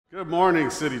Good morning,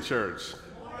 City Church.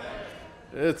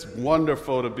 It's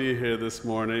wonderful to be here this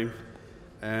morning,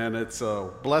 and it's a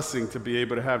blessing to be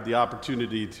able to have the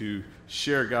opportunity to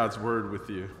share God's Word with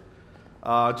you.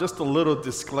 Just a little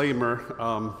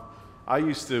disclaimer, I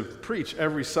used to preach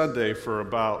every Sunday for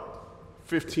about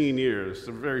 15 years,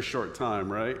 a very short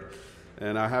time, right?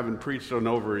 And I haven't preached in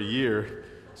over a year,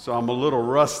 so I'm a little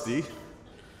rusty.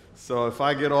 So if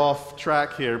I get off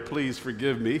track here, please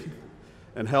forgive me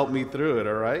and help me through it,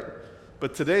 all right?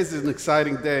 But today's an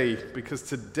exciting day because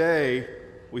today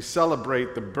we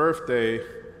celebrate the birthday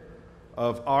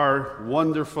of our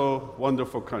wonderful,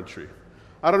 wonderful country.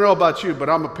 I don't know about you, but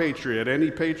I'm a patriot. Any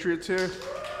patriots here?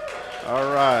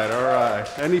 All right.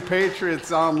 Any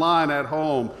patriots online at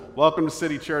home? Welcome to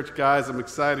City Church, guys. I'm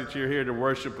excited you're here to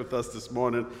worship with us this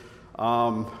morning.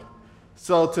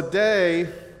 So today,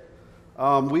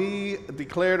 we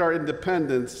declared our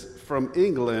independence from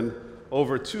England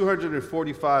over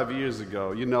 245 years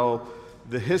ago. You know,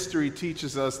 the history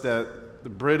teaches us that the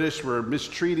British were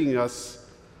mistreating us,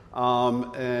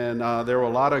 and there were a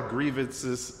lot of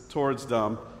grievances towards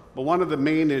them. But one of the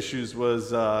main issues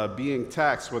was being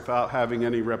taxed without having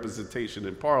any representation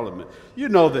in Parliament. You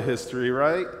know the history,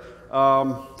 right?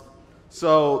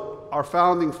 So our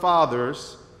founding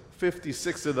fathers,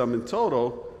 56 of them in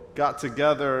total, got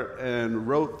together and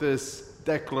wrote this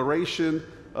declaration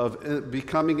of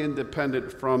becoming independent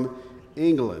from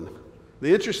England.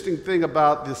 The interesting thing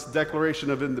about this Declaration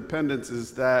of Independence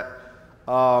is that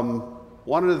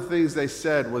one of the things they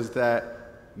said was that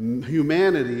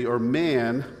humanity, or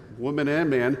man, woman and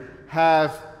man,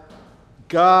 have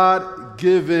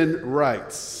God-given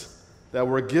rights that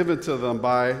were given to them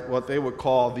by what they would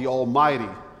call the Almighty.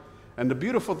 And the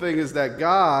beautiful thing is that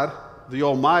God, the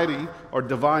Almighty, or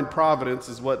divine providence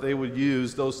is what they would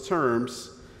use, those terms,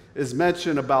 is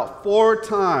mentioned about 4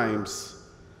 times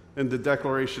in the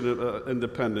Declaration of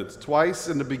Independence, twice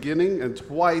in the beginning and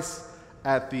twice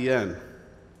at the end.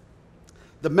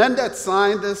 The men that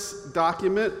signed this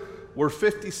document were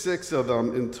 56 of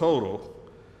them in total.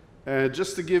 And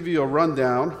just to give you a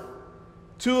rundown,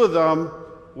 2 of them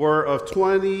were of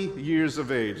 20 years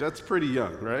of age. That's pretty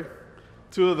young, right?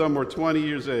 2 of them were 20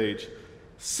 years of age.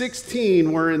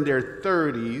 16 were in their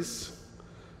 30s.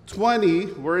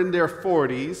 20 were in their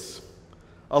 40s,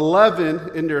 11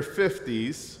 in their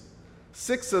 50s,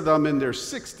 6 of them in their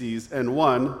 60s, and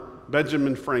 1,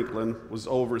 Benjamin Franklin, was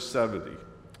over 70.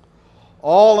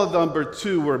 All of them but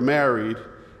 2 were married,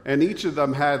 and each of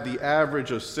them had the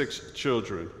average of 6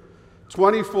 children.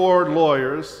 24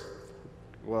 lawyers,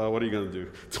 well, what are you going to do?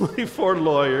 24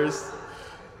 lawyers,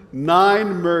 9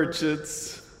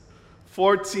 merchants,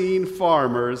 14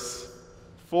 farmers,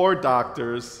 4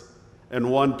 doctors, and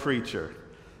 1 preacher.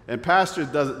 And Pastor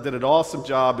did an awesome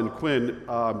job in Quinn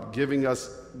giving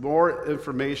us more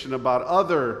information about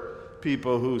other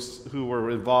people who were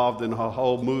involved in the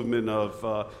whole movement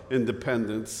of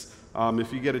independence.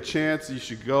 If you get a chance, you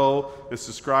should go and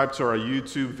subscribe to our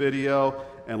YouTube video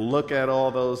and look at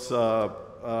all those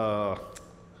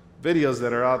videos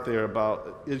that are out there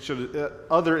about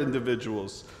other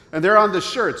individuals. And they're on the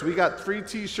shirts. We got free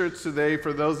t-shirts today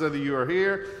for those of you who are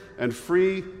here, and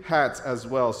free hats as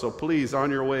well. So please, on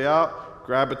your way out,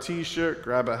 grab a t-shirt,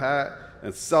 grab a hat,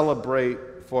 and celebrate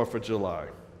 4th of July.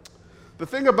 The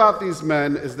thing about these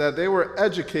men is that they were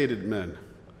educated men.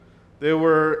 They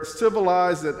were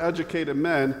civilized and educated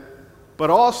men,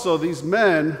 but also these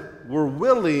men were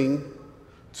willing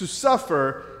to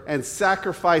suffer and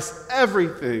sacrifice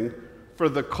everything for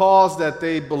the cause that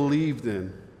they believed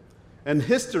in. And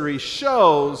history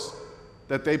shows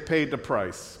that they paid the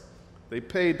price. They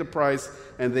paid the price,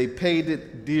 and they paid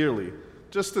it dearly.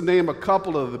 Just to name a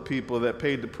couple of the people that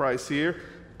paid the price here,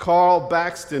 Carl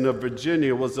Baxton of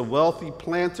Virginia was a wealthy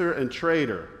planter and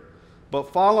trader.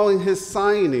 But following his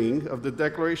signing of the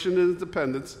Declaration of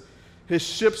Independence, his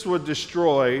ships were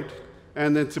destroyed,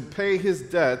 and then to pay his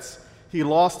debts, he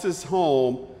lost his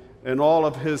home and all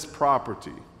of his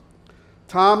property.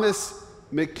 Thomas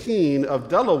McKean of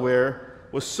Delaware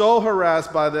was so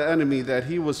harassed by the enemy that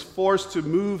he was forced to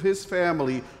move his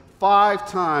family 5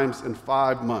 times in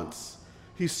 5 months.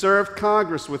 He served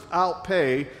Congress without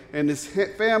pay and his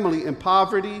family in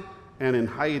poverty and in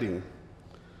hiding.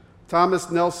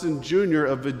 Thomas Nelson Jr.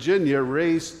 of Virginia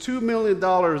raised $2 million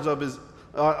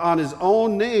on his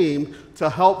own name to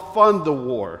help fund the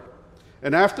war.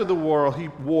 And after the war,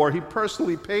 he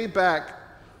personally paid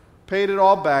it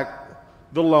all back,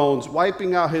 the loans,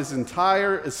 wiping out his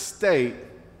entire estate,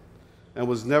 and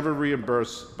was never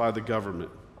reimbursed by the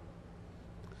government.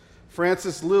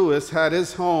 Francis Lewis had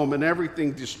his home and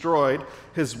everything destroyed,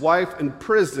 his wife in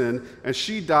prison, and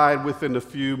she died within a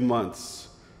few months.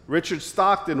 Richard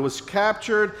Stockton was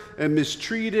captured and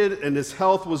mistreated, and his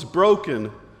health was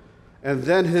broken, and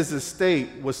then his estate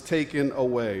was taken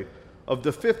away. Of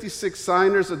the 56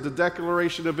 signers of the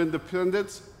Declaration of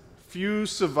Independence, few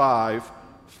survive.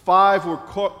 5 were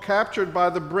captured by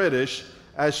the British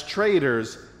as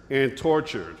traitors and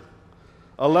tortured.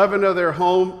 11 had their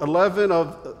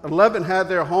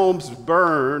homes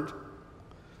burned.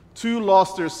 2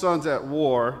 lost their sons at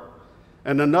war,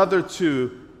 and another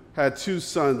 2 had 2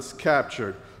 sons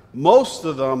captured. Most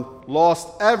of them lost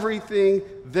everything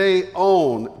they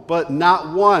owned, but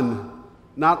not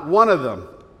one of them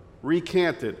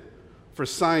recanted for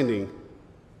signing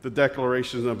the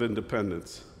Declaration of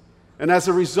Independence. And as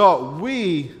a result,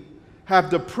 we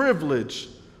have the privilege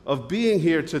of being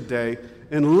here today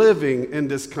and living in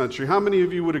this country. How many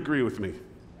of you would agree with me?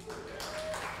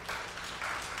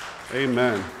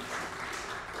 Amen.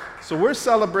 So we're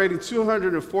celebrating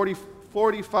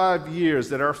 245 years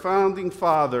that our founding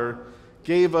father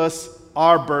gave us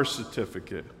our birth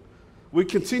certificate. We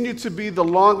continue to be the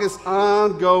longest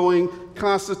ongoing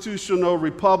constitutional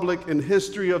republic in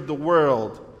history of the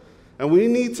world. And we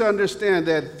need to understand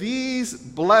that these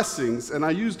blessings, and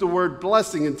I use the word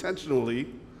blessing intentionally,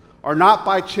 are not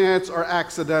by chance or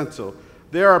accidental.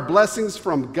 They are blessings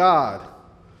from God.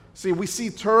 See, we see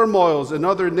turmoils in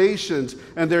other nations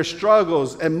and their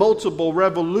struggles and multiple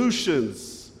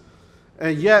revolutions.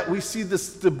 And yet we see the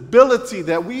stability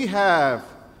that we have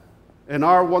in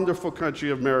our wonderful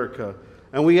country of America.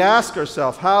 And we ask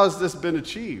ourselves, how has this been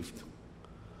achieved?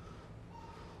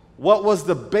 What was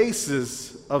the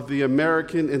basis of the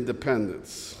American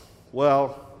independence?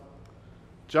 Well,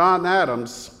 John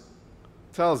Adams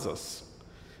tells us.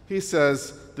 He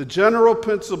says, the general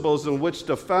principles in which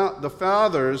the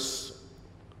fathers,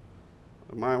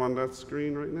 am I on that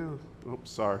screen right now? Oh,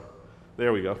 sorry.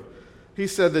 There we go. He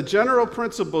said, the general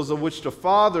principles of which the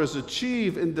fathers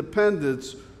achieved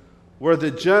independence were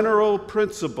the general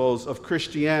principles of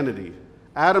Christianity.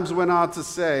 Adams went on to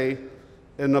say,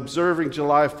 in observing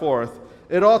July 4th,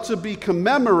 it ought to be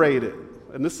commemorated,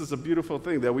 and this is a beautiful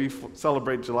thing that we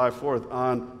celebrate July 4th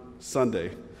on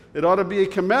Sunday. It ought to be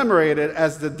commemorated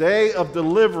as the day of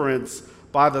deliverance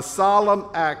by the solemn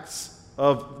acts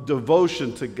of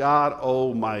devotion to God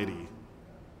Almighty.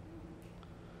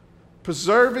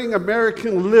 Preserving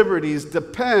American liberties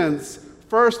depends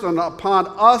first upon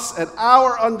us and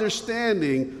our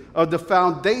understanding of the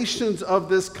foundations of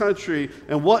this country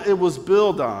and what it was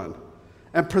built on,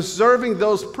 and preserving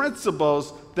those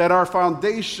principles that our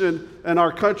foundation and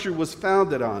our country was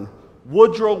founded on.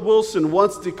 Woodrow Wilson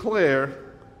once declared,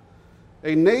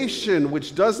 a nation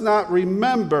which does not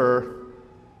remember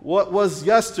what was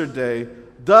yesterday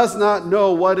does not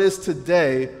know what is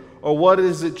today or what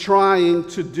is it trying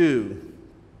to do.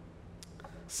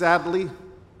 Sadly,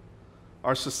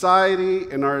 our society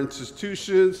and our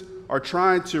institutions are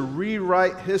trying to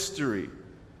rewrite history.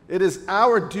 It is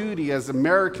our duty as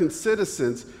American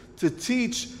citizens to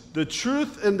teach the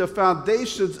truth and the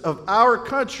foundations of our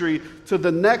country to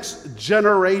the next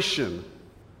generation.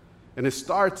 And it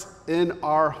starts in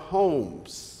our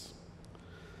homes.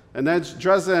 And then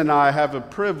Dreza and I have a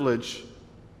privilege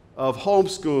of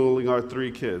homeschooling our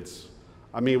 3 kids.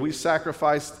 I mean, we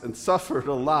sacrificed and suffered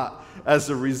a lot as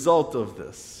a result of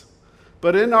this.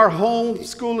 But in our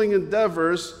homeschooling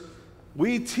endeavors,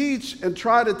 we teach and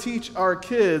try to teach our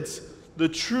kids the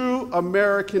true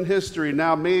American history.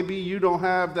 Now, maybe you don't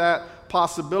have that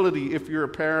possibility if you're a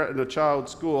parent in a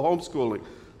child's school, homeschooling.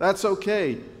 That's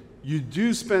okay. You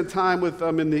do spend time with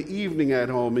them in the evening at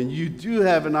home, and you do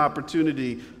have an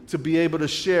opportunity to be able to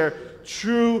share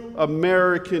true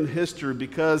American history,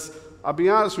 because I'll be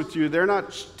honest with you, they're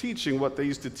not teaching what they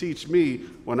used to teach me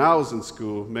when I was in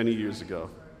school many years ago.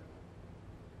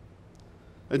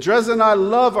 And Dreza and I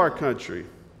love our country.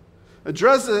 And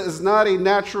Dreza is not a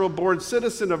natural-born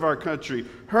citizen of our country.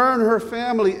 Her and her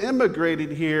family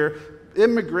immigrated here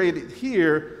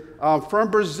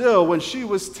from Brazil when she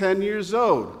was 10 years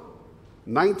old.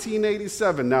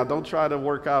 1987. Now, don't try to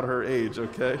work out her age,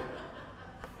 okay?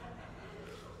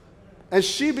 And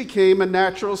she became a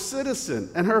natural citizen,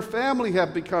 and her family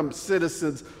have become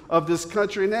citizens of this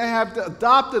country, and they have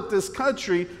adopted this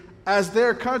country as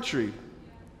their country.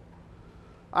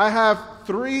 I have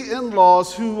 3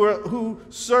 in-laws who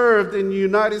served in the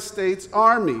United States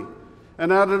Army,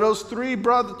 and out of those 3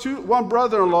 one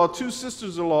brother-in-law, 2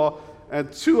 sisters-in-law,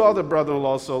 and 2 other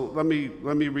brother-in-laws. So let me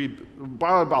read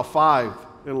about 5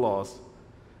 in-laws.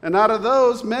 And out of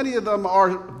those, many of them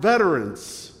are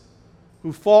veterans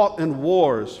who fought in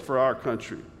wars for our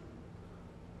country.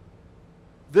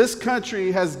 This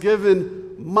country has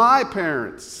given my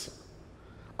parents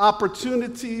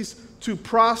opportunities to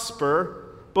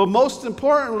prosper, but most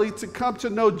importantly, to come to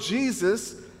know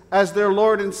Jesus as their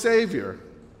Lord and Savior.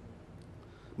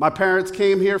 My parents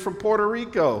came here from Puerto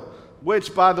Rico,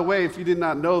 which, by the way, if you did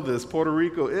not know this, Puerto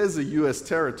Rico is a U.S.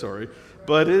 territory,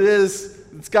 but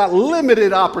it's got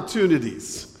limited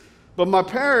opportunities. But my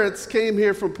parents came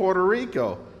here from Puerto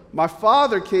Rico. My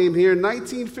father came here in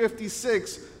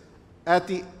 1956 at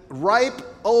the ripe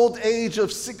old age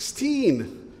of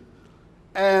 16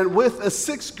 and with a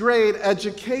sixth grade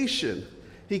education.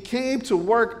 He came to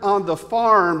work on the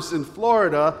farms in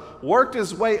Florida, worked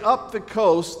his way up the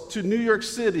coast to New York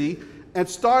City, and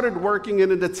started working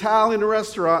in an Italian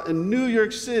restaurant in New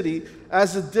York City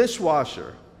as a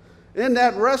dishwasher. In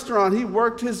that restaurant, he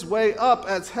worked his way up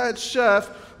as head chef,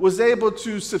 was able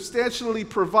to substantially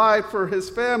provide for his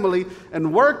family,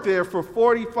 and worked there for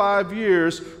 45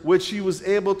 years, which he was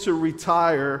able to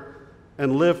retire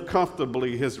and live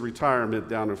comfortably his retirement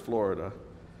down in Florida.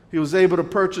 He was able to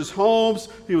purchase homes.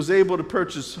 He was able to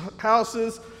purchase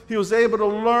houses. He was able to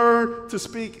learn to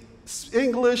speak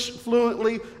English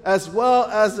fluently as well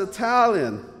as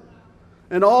Italian.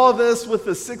 And all this with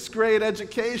a sixth grade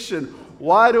education.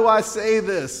 Why do I say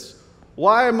this?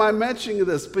 Why am I mentioning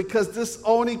this? Because this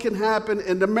only can happen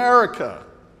in America.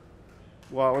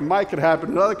 Well, it might could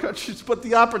happen in other countries, but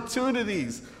the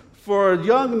opportunities for a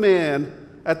young man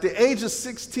at the age of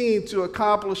 16 to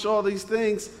accomplish all these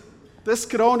things, this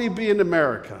could only be in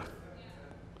America.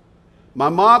 My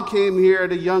mom came here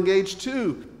at a young age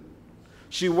too.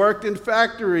 She worked in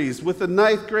factories with a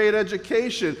ninth grade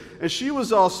education, and she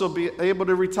was also able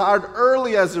to retire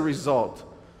early as a result.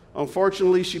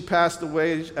 Unfortunately, she passed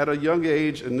away at a young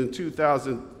age in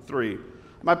 2003.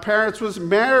 My parents was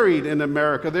married in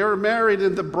America. They were married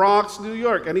in the Bronx, New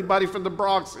York. Anybody from the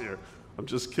Bronx here? I'm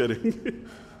just kidding.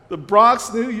 The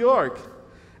Bronx, New York.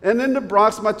 And in the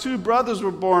Bronx, my two brothers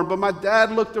were born, but my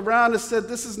dad looked around and said,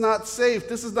 this is not safe.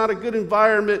 This is not a good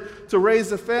environment to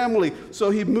raise a family. So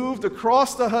he moved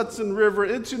across the Hudson River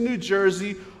into New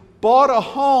Jersey, bought a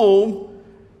home,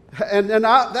 and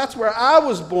that's where I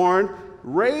was born,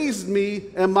 raised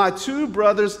me and my two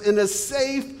brothers in a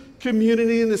safe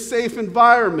community, in a safe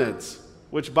environment,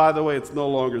 which, by the way, it's no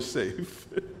longer safe.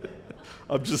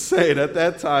 I'm just saying, at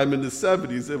that time in the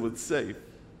 70s, it was safe.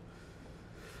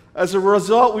 As a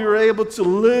result, we were able to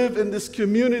live in this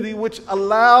community, which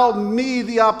allowed me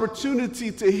the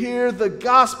opportunity to hear the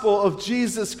gospel of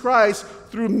Jesus Christ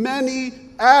through many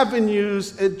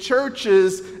avenues and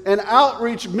churches and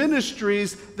outreach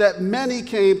ministries that many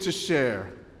came to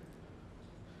share.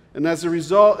 And as a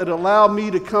result, it allowed me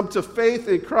to come to faith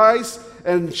in Christ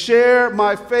and share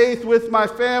my faith with my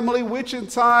family, which in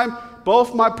time,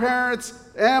 both my parents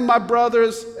and my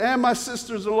brothers and my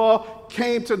sisters-in-law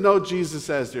came to know Jesus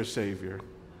as their Savior.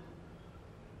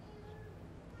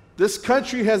 This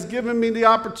country has given me the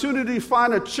opportunity to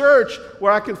find a church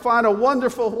where I can find a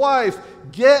wonderful wife,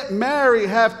 get married,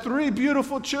 have 3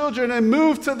 beautiful children, and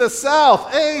move to the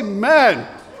South. Amen.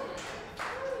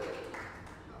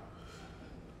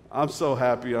 I'm so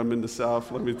happy I'm in the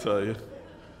South, let me tell you.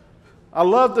 I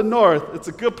love the North. It's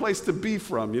a good place to be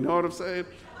from, you know what I'm saying?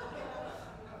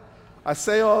 I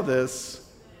say all this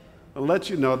and let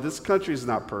you know this country is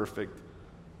not perfect.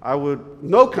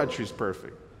 No country's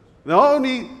perfect. The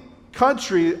only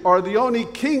country or the only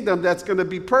kingdom that's going to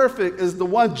be perfect is the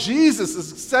one Jesus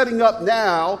is setting up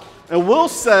now and will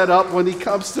set up when he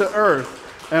comes to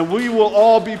earth. And we will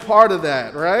all be part of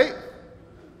that, right?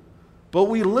 But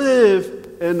we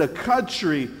live in a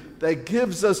country that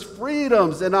gives us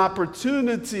freedoms and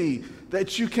opportunity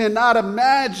that you cannot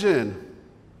imagine.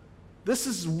 This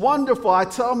is wonderful. I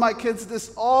tell my kids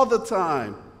this all the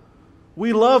time.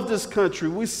 We love this country.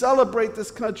 We celebrate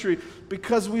this country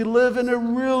because we live in a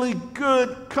really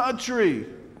good country.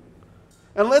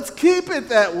 And let's keep it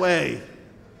that way.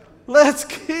 Let's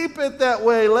keep it that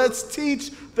way. Let's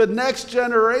teach the next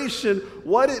generation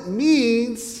what it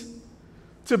means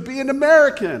to be an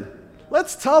American.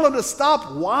 Let's tell them to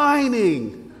stop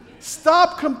whining,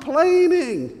 stop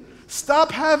complaining.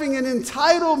 Stop having an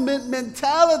entitlement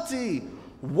mentality.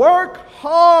 Work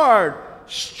hard,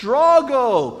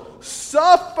 struggle,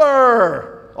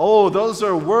 suffer. Oh, those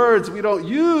are words we don't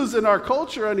use in our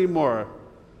culture anymore.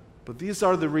 But these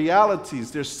are the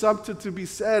realities. There's something to be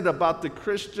said about the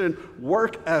Christian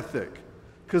work ethic.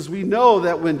 Because we know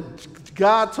that when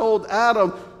God told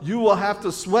Adam, you will have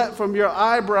to sweat from your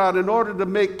eyebrow in order to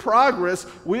make progress,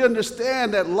 we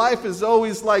understand that life is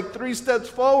always like 3 steps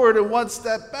forward and 1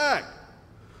 step back.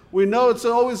 We know it's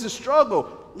always a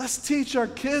struggle. Let's teach our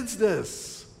kids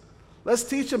this. Let's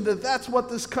teach them that that's what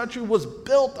this country was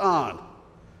built on.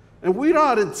 And we're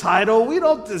not entitled. We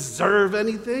don't deserve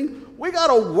anything. We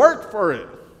got to work for it.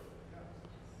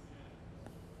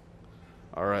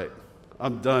 All right,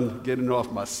 I'm done getting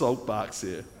off my soapbox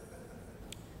here.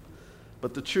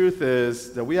 But the truth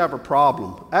is that we have a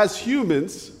problem as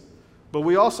humans, but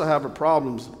we also have a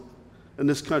problem in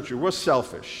this country. We're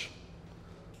selfish.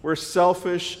 We're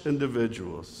selfish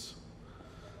individuals.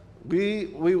 We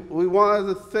want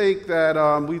to think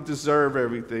that we deserve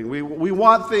everything. We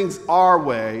want things our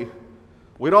way.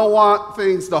 We don't want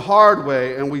things the hard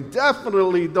way, and we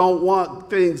definitely don't want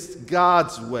things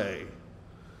God's way.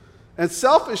 And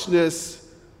selfishness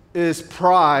is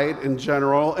pride in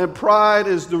general, and pride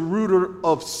is the root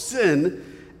of sin.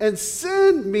 And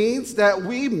sin means that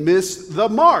we miss the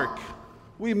mark.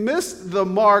 We miss the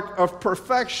mark of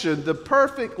perfection, the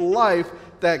perfect life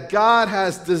that God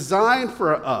has designed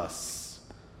for us.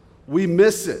 We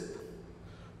miss it.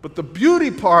 But the beauty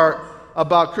part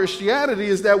about Christianity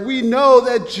is that we know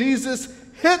that Jesus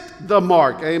hit the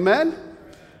mark, amen?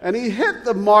 And he hit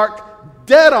the mark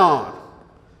dead on.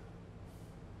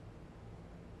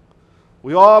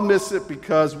 We all miss it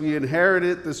because we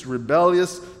inherited this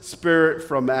rebellious spirit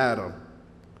from Adam.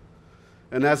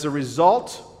 And as a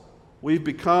result, we've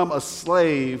become a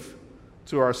slave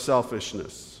to our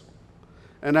selfishness.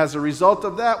 And as a result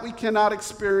of that, we cannot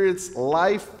experience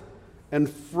life and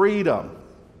freedom.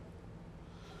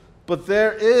 But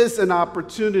there is an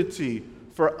opportunity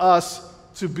for us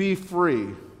to be free,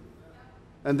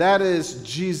 and that is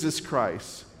Jesus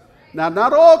Christ. Now,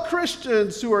 not all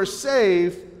Christians who are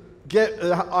saved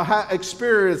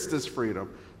experience this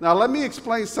freedom. Now, let me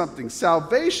explain something.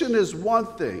 Salvation is one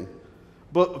thing,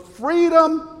 but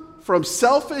freedom from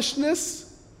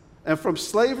selfishness and from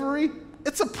slavery,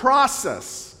 it's a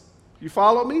process. You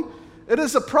follow me? It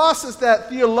is a process that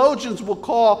theologians will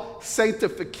call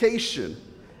sanctification.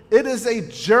 It is a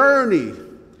journey.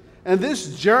 And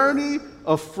this journey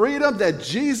of freedom that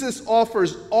Jesus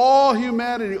offers all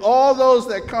humanity, all those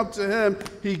that come to him,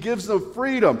 he gives them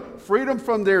freedom. Freedom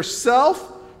from their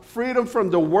self, freedom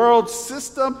from the world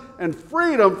system, and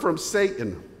freedom from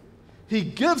Satan. He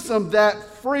gives them that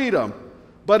freedom.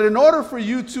 But in order for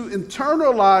you to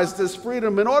internalize this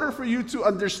freedom, in order for you to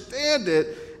understand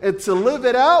it and to live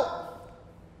it out,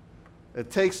 it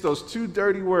takes those two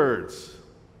dirty words,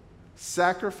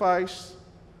 sacrifice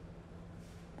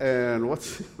and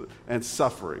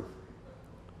suffering.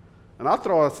 And I'll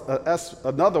throw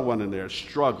another one in there,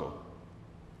 struggle.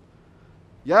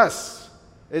 Yes,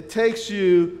 it takes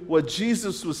you, what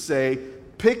Jesus would say,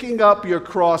 picking up your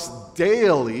cross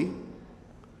daily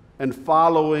and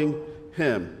following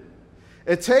him.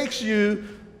 It takes you,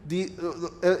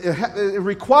 it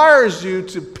requires you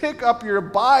to pick up your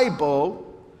Bible,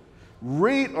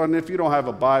 read, or if you don't have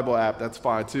a Bible app, that's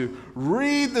fine too.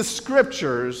 Read the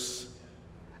scriptures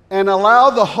and allow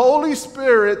the Holy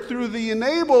Spirit, through the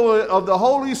enablement of the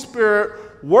Holy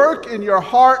Spirit, work in your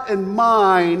heart and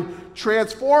mind,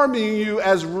 transforming you,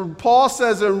 as Paul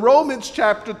says in Romans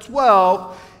chapter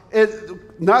 12,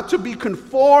 not to be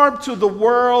conformed to the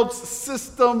world's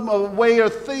system of way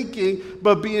of thinking,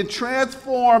 but being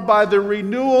transformed by the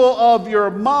renewal of your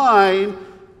mind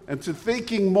and to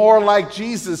thinking more like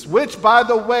Jesus, which, by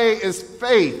the way, is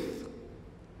faith.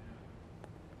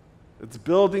 It's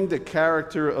building the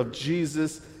character of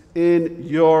Jesus in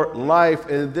your life,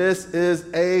 and this is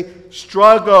a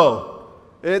struggle.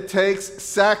 It takes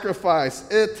sacrifice.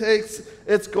 You're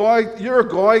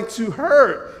going to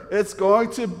hurt. It's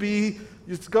going to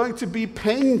be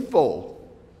painful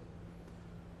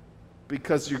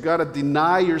because you got to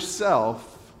deny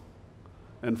yourself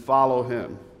and follow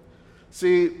him.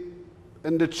 See,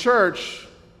 in the church,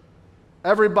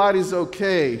 everybody's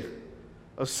okay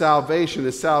of salvation.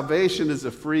 And salvation is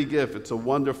a free gift. It's a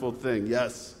wonderful thing,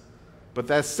 yes. But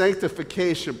that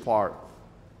sanctification part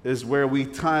is where we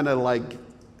kind of like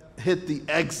hit the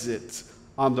exit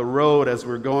on the road as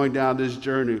we're going down this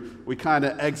journey. We kind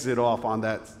of exit off on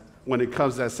that when it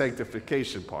comes to that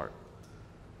sanctification part.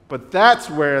 But that's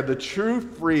where the true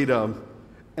freedom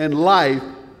and life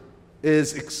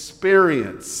is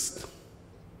experienced.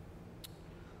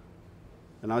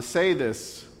 And I say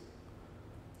this,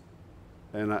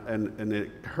 and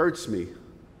it hurts me.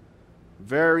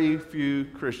 Very few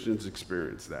Christians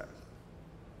experience that.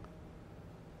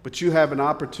 But you have an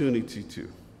opportunity to.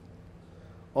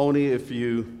 Only if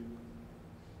you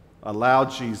allow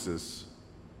Jesus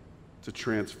to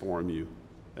transform you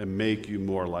and make you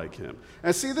more like him.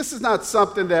 And see, this is not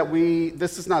something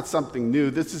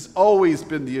new. This has always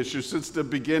been the issue since the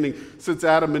beginning, since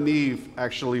Adam and Eve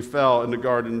actually fell in the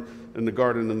garden,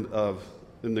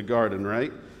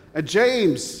 right? And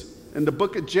James, in the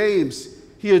book of James,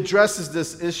 he addresses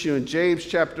this issue in James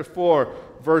chapter 4,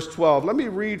 verse 12. Let me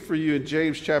read for you in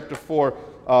James chapter 4,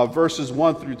 verses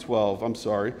 1 through 12. I'm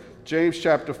sorry. James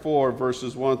chapter 4,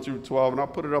 verses 1 through 12, and I'll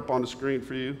put it up on the screen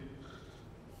for you.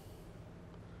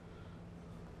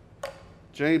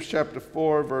 James chapter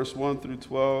 4, verse 1 through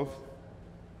 12.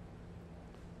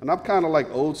 And I'm kind of like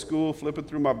old school, flipping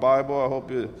through my Bible. I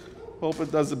hope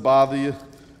it doesn't bother you.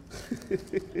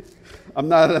 I'm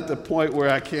not at the point where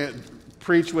I can't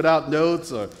preach without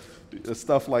notes or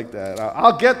stuff like that.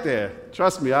 I'll get there.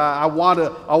 Trust me, I want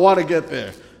to get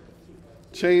there.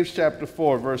 James chapter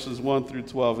 4, verses 1 through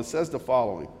 12. It says the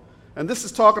following. And this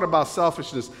is talking about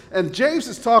selfishness. And James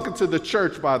is talking to the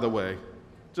church, by the way,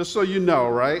 just so you know,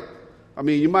 right? I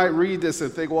mean, you might read this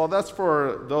and think, well, that's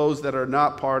for those that are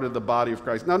not part of the body of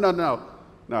Christ.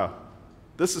 No.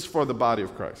 This is for the body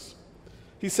of Christ.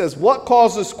 He says, what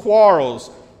causes quarrels?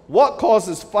 What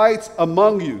causes fights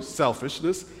among you?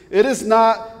 Selfishness. It is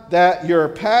not that your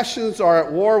passions are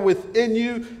at war within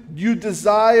you. You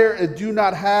desire and do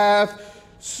not have,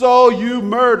 so you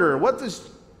murder. What does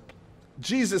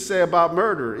Jesus say about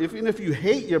murder? Even if you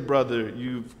hate your brother,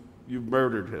 you've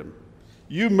murdered him.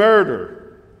 You murder.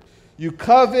 You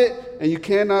covet and you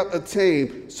cannot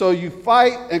attain, so you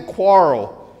fight and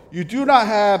quarrel. You do not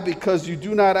have because you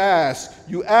do not ask.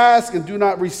 You ask and do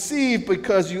not receive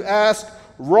because you ask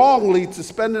wrongly to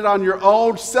spend it on your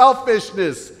own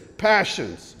selfishness,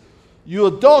 passions. You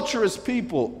adulterous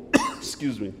people,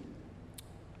 excuse me.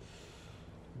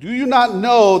 Do you not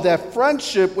know that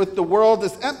friendship with the world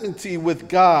is enmity with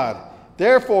God?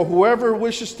 Therefore, whoever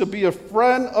wishes to be a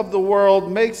friend of the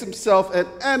world makes himself an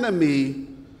enemy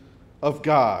of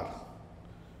God.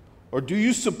 Or do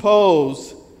you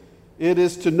suppose it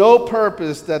is to no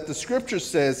purpose that the scripture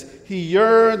says he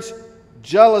yearns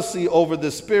jealousy over the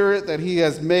spirit that he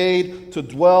has made to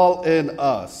dwell in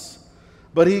us?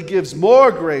 But he gives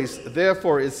more grace.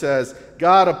 Therefore it says,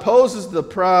 God opposes the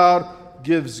proud,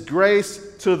 gives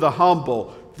grace to the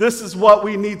humble. This is what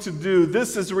we need to do.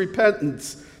 This is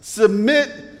repentance.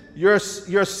 Submit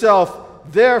yourself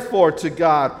therefore to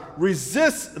God.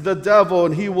 Resist the devil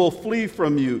and he will flee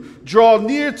from you. Draw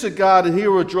near to God and he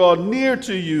will draw near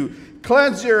to you.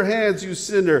 Cleanse your hands, you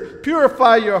sinner.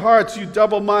 Purify your hearts, you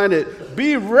double-minded.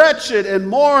 Be wretched and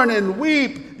mourn and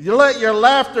weep. You let your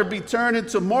laughter be turned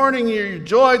into mourning, your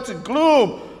joy to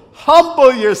gloom.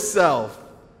 Humble yourself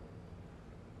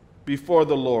before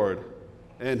the Lord,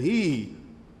 and he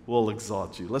will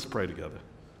exalt you. Let's pray together.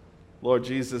 Lord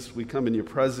Jesus, we come in your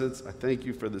presence. I thank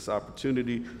you for this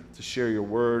opportunity to share your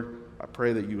word. I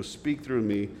pray that you will speak through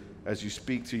me as you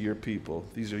speak to your people.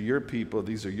 These are your people.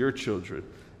 These are your children.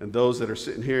 And those that are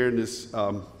sitting here in this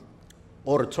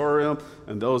auditorium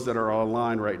and those that are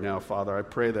online right now, Father, I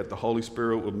pray that the Holy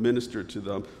Spirit will minister to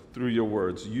them through your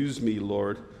words. Use me,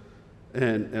 Lord,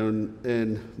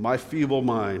 and my feeble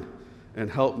mind, and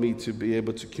help me to be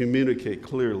able to communicate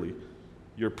clearly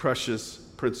your precious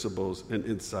principles and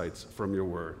insights from your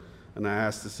word. And I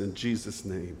ask this in Jesus'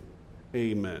 name.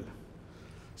 Amen.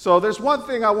 So there's one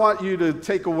thing I want you to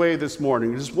take away this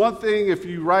morning. There's one thing, if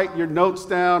you write your notes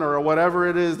down or whatever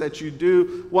it is that you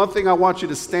do, one thing I want you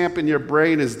to stamp in your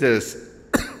brain is this.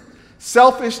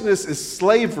 Selfishness is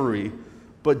slavery,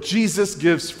 but Jesus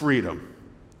gives freedom.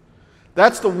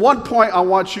 That's the one point I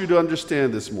want you to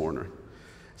understand this morning.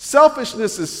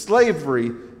 Selfishness is slavery,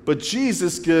 but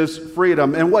Jesus gives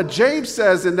freedom. And what James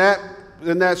says in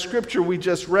that scripture we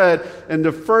just read in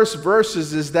the first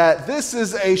verses is that this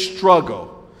is a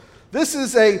struggle. This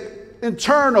is an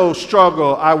internal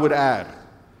struggle, I would add,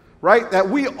 right? That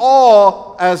we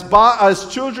all,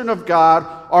 as children of God,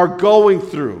 are going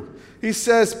through. He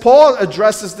says, Paul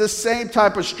addresses this same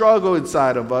type of struggle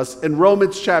inside of us in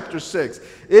Romans chapter 6.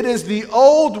 It is the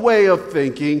old way of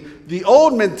thinking, the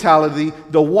old mentality,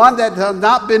 the one that has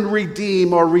not been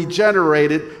redeemed or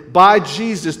regenerated by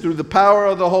Jesus through the power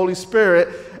of the Holy Spirit,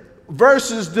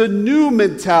 versus the new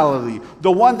mentality,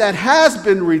 the one that has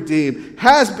been redeemed,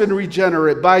 has been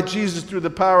regenerated by Jesus through the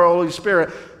power of the Holy Spirit.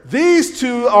 These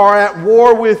two are at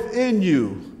war within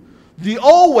you. The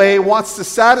old way wants to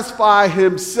satisfy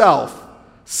himself,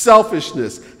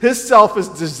 selfishness, his selfish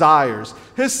desires,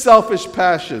 his selfish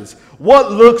passions,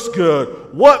 what looks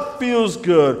good, what feels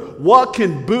good, what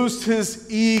can boost his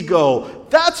ego.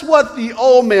 That's what the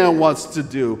old man wants to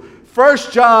do. 1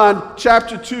 John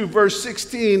chapter 2, verse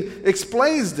 16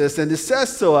 explains this, and it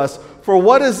says to us, for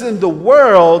what is in the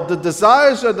world, the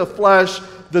desires of the flesh,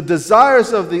 the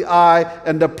desires of the eye,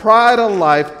 and the pride of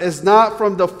life is not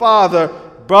from the Father,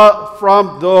 but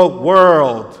from the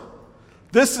world.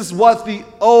 This is what the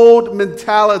old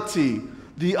mentality,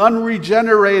 the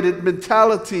unregenerated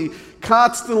mentality,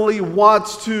 constantly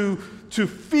wants to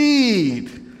feed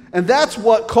And that's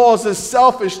what causes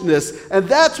selfishness. And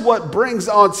that's what brings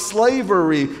on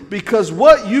slavery, because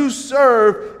what you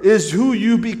serve is who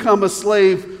you become a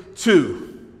slave to.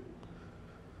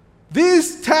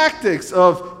 These tactics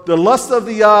of the lust of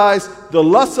the eyes, the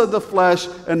lust of the flesh,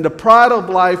 and the pride of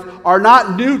life are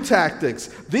not new tactics.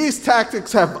 These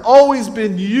tactics have always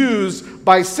been used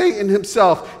by Satan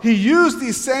himself. He used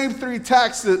these same three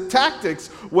tactics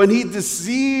when he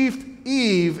deceived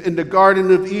Eve in the Garden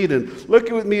of Eden.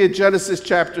 Look with me at Genesis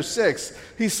chapter 6.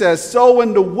 He says, "So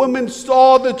when the woman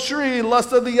saw the tree,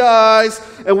 lust of the eyes,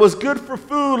 and was good for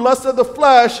food, lust of the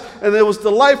flesh, and it was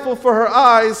delightful for her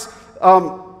eyes,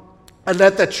 and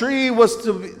that the tree was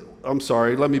to be,"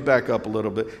 let me back up a little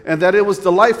bit. "And that it was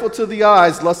delightful to the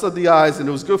eyes, lust of the eyes, and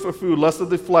it was good for food, lust of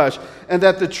the flesh, and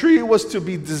that the tree was to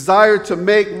be desired to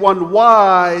make one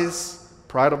wise,"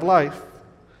 pride of life.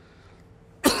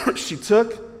 "She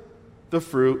took the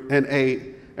fruit and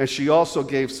ate, and she also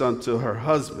gave some to her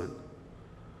husband."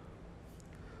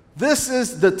 This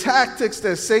is the tactics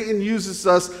that Satan uses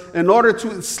us in order to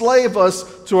enslave us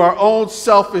to our own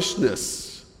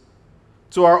selfishness,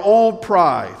 to our own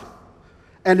pride.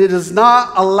 And it does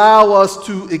not allow us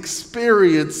to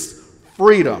experience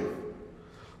freedom.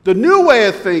 The new way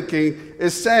of thinking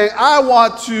is saying, I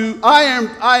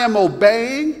am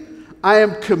obeying, I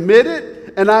am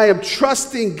committed, and I am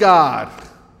trusting God.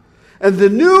 And the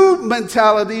new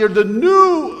mentality, or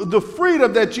the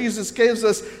freedom that Jesus gives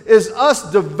us, is us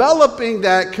developing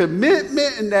that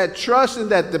commitment and that trust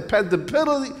and that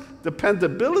dependability.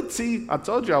 I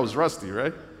told you I was rusty,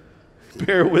 right?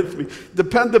 Bear with me.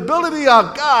 Dependability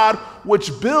on God,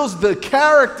 which builds the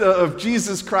character of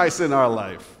Jesus Christ in our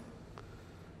life.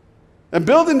 And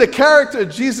building the character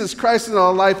of Jesus Christ in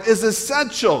our life is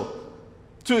essential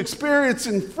to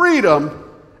experiencing freedom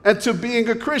and to being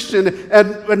a Christian.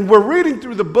 And we're reading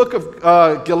through the book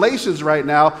of Galatians right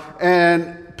now,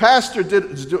 and Pastor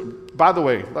did, by the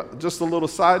way, just a little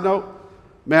side note,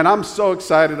 man, I'm so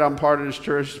excited I'm part of this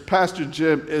church. Pastor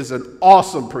Jim is an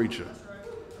awesome preacher.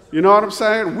 You know what I'm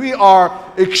saying? We are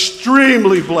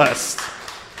extremely blessed.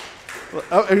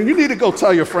 And you need to go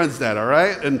tell your friends that, all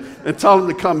right? And tell them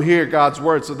to come hear God's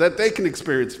word so that they can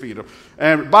experience freedom.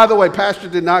 And by the way, Pastor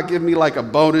did not give me like a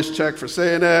bonus check for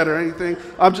saying that or anything.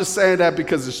 I'm just saying that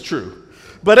because it's true.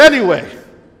 But anyway,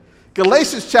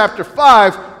 Galatians chapter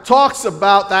 5 talks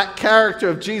about that character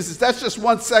of Jesus. That's just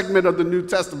one segment of the New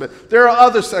Testament. There are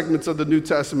other segments of the New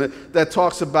Testament that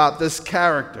talks about this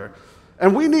character.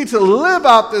 And we need to live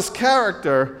out this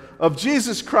character of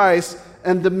Jesus Christ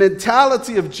and the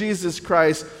mentality of Jesus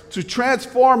Christ to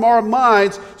transform our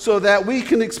minds so that we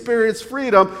can experience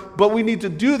freedom. But we need to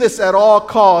do this at all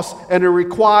costs, and it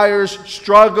requires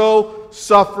struggle,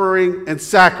 suffering, and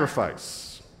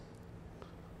sacrifice.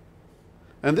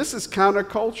 And this is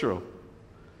countercultural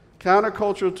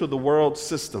to the world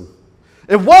system.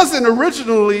 It wasn't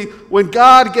originally when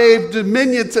God gave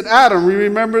dominion to Adam. You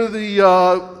remember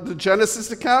the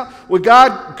Genesis account? When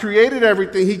God created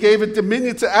everything, he gave it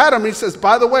dominion to Adam. He says,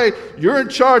 by the way, you're in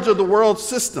charge of the world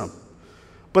system.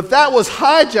 But that was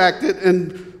hijacked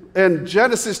in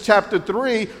Genesis chapter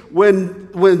 3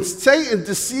 when Satan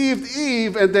deceived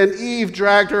Eve, and then Eve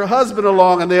dragged her husband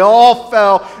along, and they all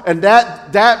fell. And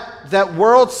that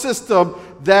world system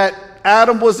that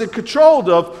Adam was in control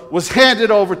of was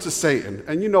handed over to Satan.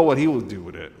 And you know what he will do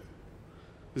with it.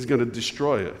 He's going to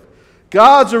destroy it.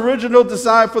 God's original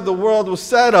design for the world was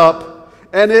set up,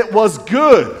 and it was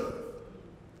good.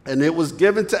 And it was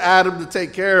given to Adam to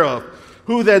take care of,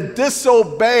 who then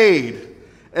disobeyed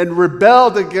and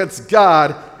rebelled against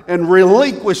God and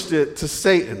relinquished it to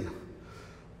Satan.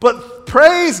 But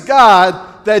praise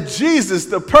God that Jesus,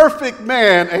 the perfect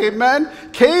man, amen,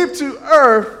 came to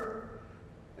earth.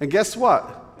 And guess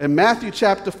what? In Matthew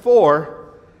chapter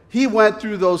 4, he went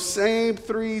through those same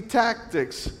three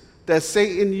tactics that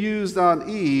Satan used on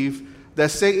Eve,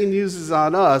 that Satan uses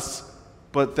on us,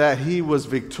 but that he was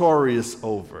victorious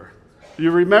over. Do you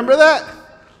remember that?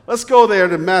 Let's go there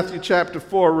to Matthew chapter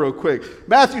 4 real quick.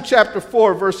 Matthew chapter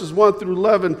 4, verses 1 through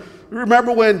 11.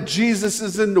 Remember when Jesus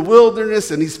is in the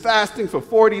wilderness and he's fasting for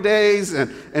 40 days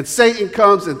and Satan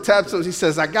comes and tempts him. He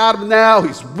says, I got him now.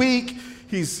 He's weak.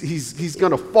 He's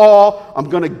going to fall. I'm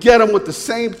going to get him with the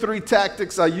same three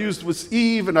tactics I used with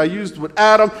Eve and I used with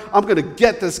Adam. I'm going to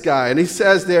get this guy. And he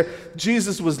says there,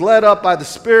 Jesus was led up by the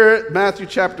Spirit, Matthew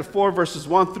chapter 4, verses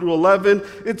 1 through 11,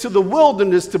 into the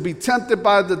wilderness to be tempted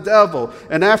by the devil.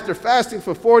 And after fasting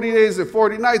for 40 days and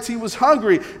 40 nights, he was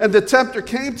hungry. And the tempter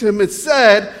came to him and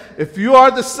said, if you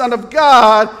are the Son of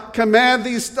God, command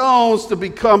these stones to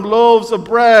become loaves of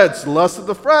bread. Lust of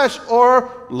the flesh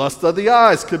or lust of the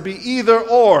eyes. Could be either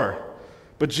or.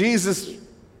 But Jesus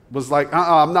was like,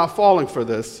 I'm not falling for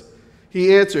this.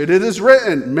 He answered, it is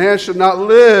written, man should not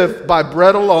live by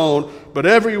bread alone, but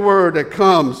every word that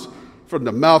comes from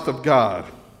the mouth of God.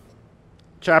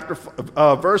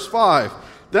 Verse 5.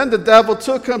 Then the devil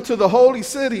took him to the holy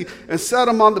city and set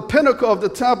him on the pinnacle of the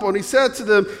temple. And he said to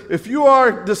them, if you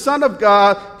are the Son of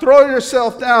God, throw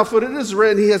yourself down, for it is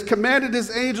written, he has commanded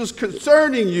his angels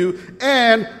concerning you,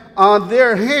 and on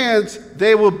their hands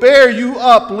they will bear you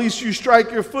up, lest you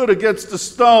strike your foot against a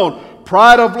stone.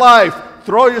 Pride of life.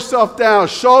 Throw yourself down.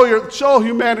 Show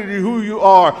humanity who you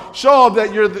are. Show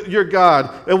them that you're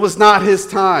God. It was not his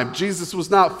time. Jesus was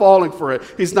not falling for it.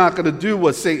 He's not going to do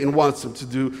what Satan wants him to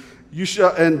do. You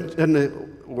shall,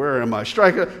 where am I?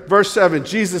 Verse 7,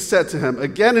 Jesus said to him,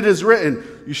 again it is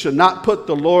written, you shall not put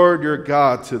the Lord your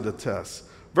God to the test.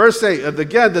 Verse 8, and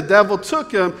again the devil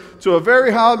took him to a very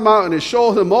high mountain and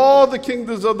showed him all the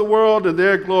kingdoms of the world and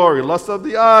their glory, lust of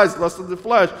the eyes, lust of the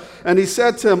flesh. And he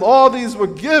said to him, all these I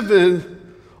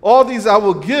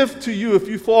will give to you if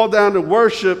you fall down and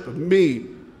worship me.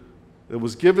 It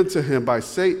was given to him by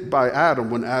Adam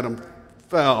when Adam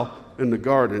fell in the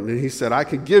garden. And he said, I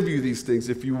can give you these things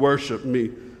if you worship me.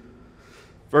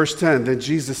 Verse 10, then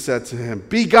Jesus said to him,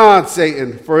 be gone,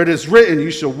 Satan, for it is written,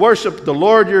 you shall worship the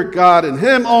Lord your God, and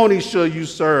him only shall you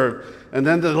serve. And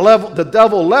then the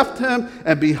devil left him,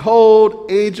 and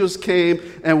behold, angels came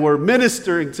and were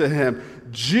ministering to him.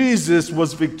 Jesus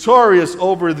was victorious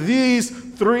over these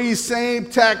three same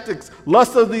tactics: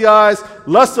 lust of the eyes,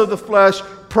 lust of the flesh,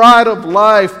 pride of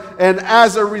life. And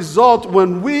as a result,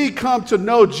 when we come to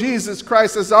know Jesus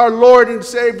Christ as our Lord and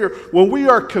Savior, when we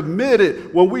are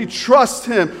committed, when we trust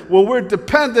him, when we're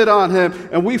dependent on him,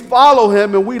 and we follow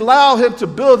him, and we allow him to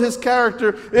build his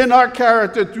character in our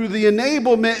character through the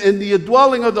enablement and the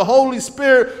indwelling of the Holy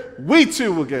Spirit, we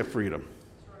too will get freedom.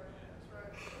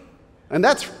 And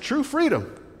that's true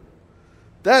freedom.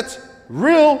 That's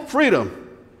real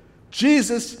freedom.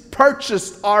 Jesus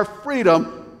purchased our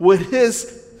freedom with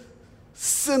his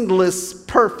sinless,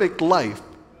 perfect life.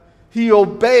 He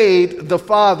obeyed the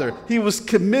Father. He was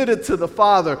committed to the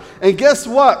Father. And guess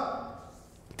what?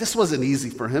 This wasn't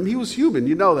easy for him. He was human.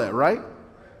 You know that, right?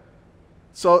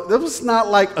 So it was not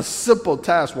like a simple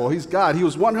task. Well, he's God. He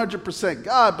was 100%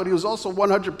 God, but he was also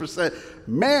 100%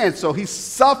 man. So he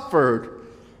suffered.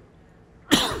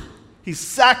 He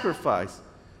sacrificed.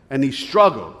 And he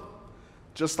struggled,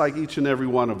 just like each and every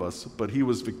one of us. But he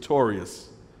was victorious.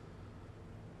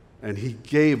 And he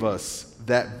gave us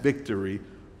that victory.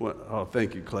 Oh,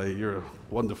 thank you, Clay. You're a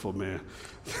wonderful man.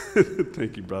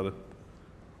 Thank you, brother.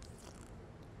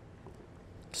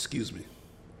 Excuse me.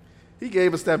 He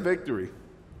gave us that victory,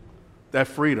 that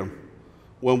freedom,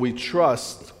 when we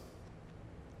trust,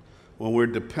 when we're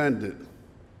dependent,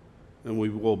 and we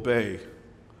obey,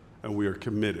 and we are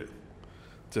committed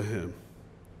to him.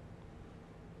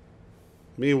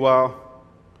 Meanwhile,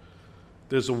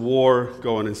 there's a war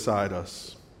going inside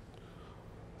us.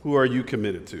 Who are you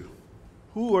committed to?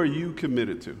 Who are you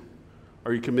committed to?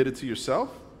 Are you committed to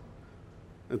yourself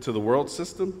and to the world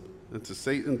system and to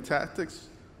Satan's tactics?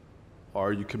 Or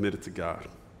are you committed to God?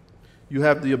 You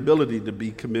have the ability to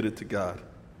be committed to God.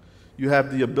 You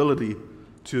have the ability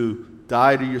to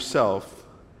die to yourself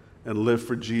and live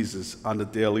for Jesus on a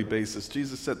daily basis.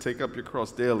 Jesus said, take up your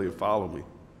cross daily and follow me.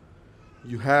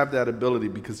 You have that ability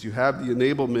because you have the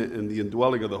enablement and the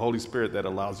indwelling of the Holy Spirit that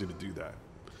allows you to do that.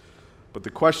 But the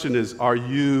question is, are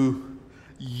you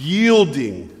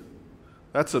yielding?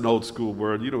 That's an old school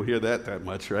word. You don't hear that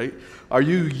much, right? Are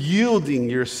you yielding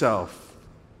yourself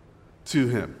to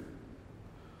him?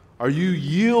 Are you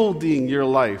yielding your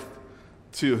life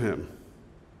to him?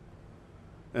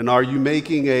 And are you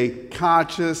making a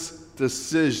conscious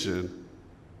decision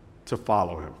to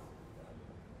follow him?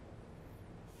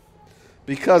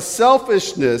 Because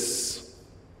selfishness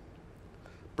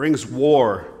brings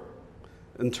war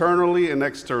internally and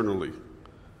externally.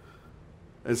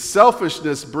 And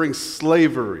selfishness brings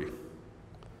slavery.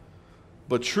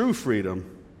 But true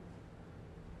freedom,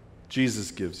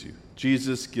 Jesus gives you.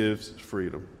 Jesus gives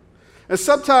freedom. And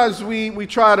sometimes we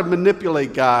try to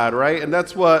manipulate God, right? And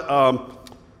that's what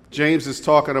James is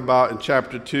talking about in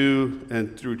chapter 2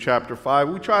 and through chapter 5.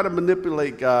 We try to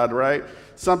manipulate God, right?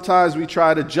 Sometimes we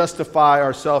try to justify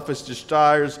our selfish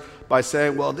desires by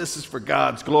saying, well, this is for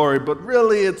God's glory, but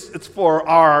really it's for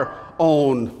our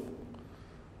own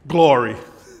glory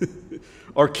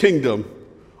or kingdom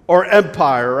or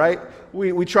empire, right?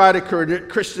 We try to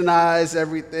Christianize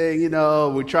everything,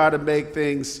 we try to make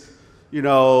things,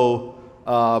 help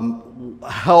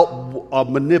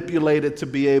manipulate it to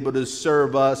be able to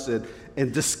serve us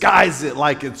and disguise it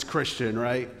like it's Christian,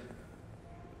 right?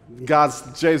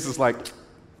 James is like,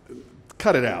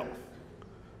 cut it out.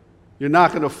 You're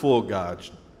not going to fool God.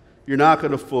 You're not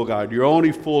going to fool God. You're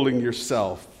only fooling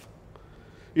yourself.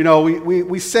 You know,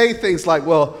 we say things like,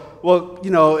 well, you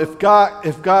know, if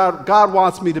God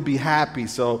wants me to be happy,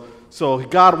 so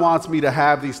God wants me to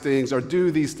have these things or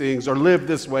do these things or live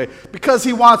this way because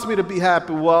he wants me to be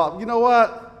happy. Well, you know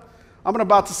what? I'm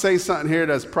about to say something here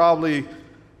that's probably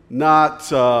not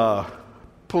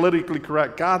politically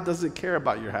correct. God doesn't care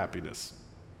about your happiness.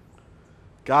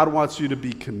 God wants you to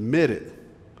be committed.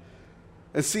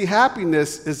 And see,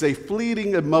 happiness is a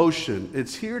fleeting emotion.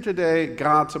 It's here today,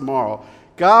 gone tomorrow.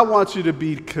 God wants you to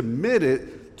be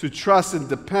committed to trust and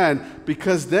depend,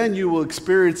 because then you will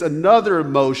experience another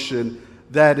emotion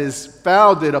that is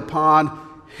founded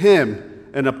upon him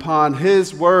and upon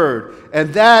his word.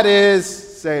 And that is,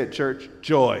 say it, church,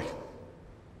 joy.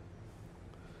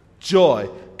 Joy.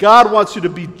 God wants you to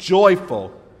be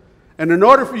joyful. And in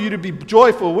order for you to be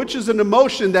joyful, which is an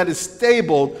emotion that is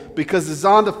stable because it's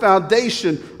on the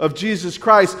foundation of Jesus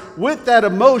Christ, with that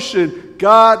emotion,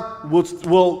 God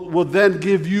will then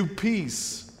give you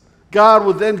peace. God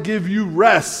will then give you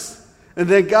rest. And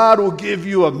then God will give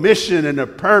you a mission and a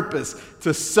purpose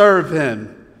to serve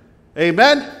him.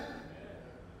 Amen?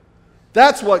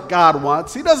 That's what God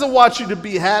wants. He doesn't want you to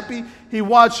be happy. He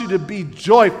wants you to be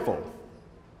joyful.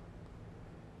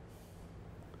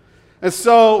 And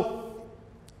so,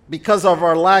 because of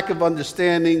our lack of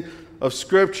understanding of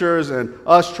scriptures and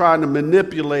us trying to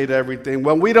manipulate everything,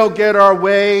 when we don't get our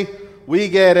way, we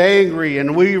get angry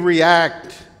and we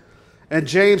react. And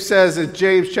James says in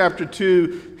James chapter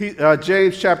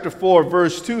 4,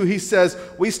 verse 2, he says,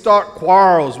 we start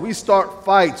quarrels, we start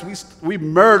fights, we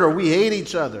murder, we hate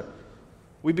each other.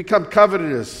 We become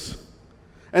covetous.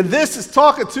 And this is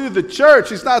talking to the church.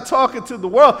 He's not talking to the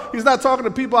world. He's not talking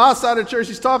to people outside the church.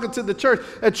 He's talking to the church.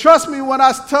 And trust me when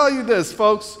I tell you this,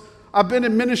 folks. I've been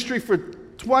in ministry for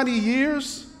 20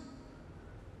 years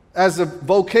as a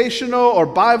vocational or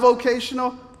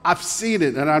bivocational. I've seen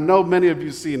it, and I know many of you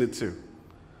have seen it too.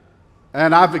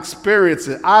 And I've experienced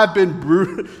it. I've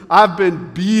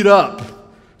been beat up,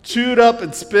 chewed up,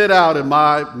 and spit out in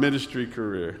my ministry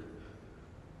career.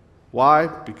 Why?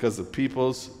 Because of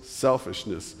people's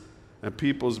selfishness and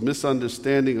people's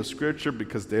misunderstanding of Scripture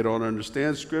because they don't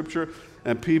understand Scripture,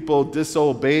 and people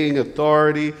disobeying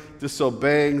authority,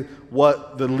 disobeying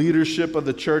what the leadership of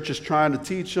the church is trying to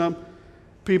teach them,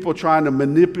 people trying to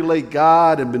manipulate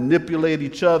God and manipulate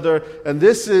each other. And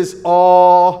this is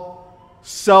all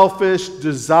selfish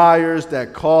desires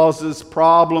that causes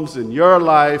problems in your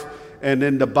life and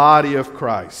in the body of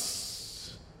Christ.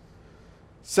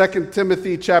 2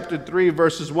 Timothy chapter 3,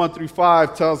 verses 1 through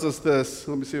 5 tells us this.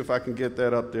 Let me see if I can get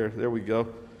that up there. There we go.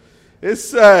 It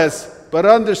says, but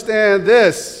understand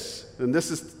this, and this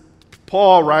is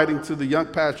Paul writing to the young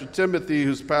pastor Timothy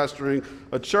who's pastoring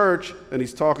a church, and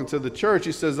he's talking to the church.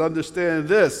 He says, understand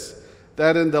this,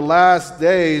 that in the last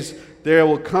days there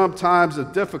will come times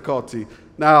of difficulty.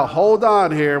 Now, hold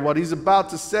on here. What he's about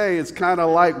to say is kind of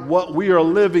like what we are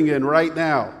living in right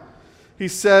now. He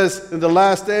says, in the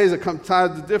last days, there come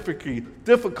times of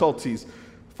difficulties.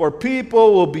 For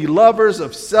people will be lovers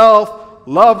of self,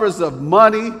 lovers of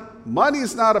money. Money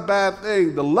is not a bad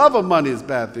thing. The love of money is a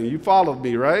bad thing. You follow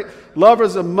me, right?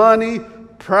 Lovers of money,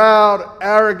 proud,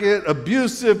 arrogant,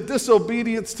 abusive,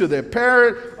 disobedient to their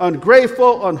parent,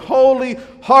 ungrateful, unholy,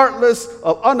 heartless,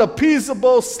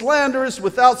 unappeasable, slanderous,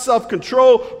 without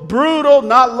self-control, brutal,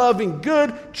 not loving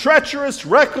good, treacherous,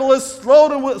 reckless,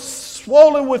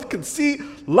 swollen with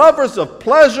conceit, lovers of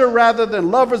pleasure rather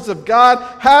than lovers of God,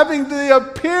 having the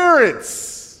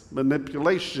appearance,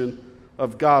 manipulation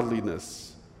of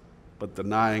godliness, but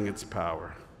denying its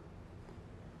power.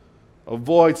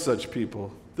 Avoid such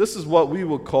people. This is what we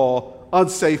would call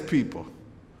unsafe people.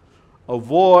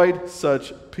 Avoid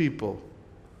such people.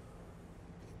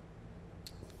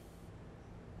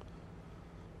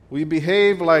 We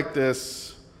behave like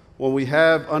this when we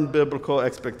have unbiblical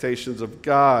expectations of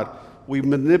God. We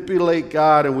manipulate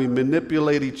God and we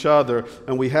manipulate each other,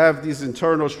 and we have these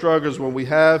internal struggles when we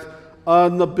have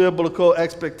unbiblical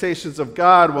expectations of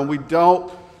God, when we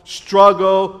don't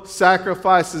struggle,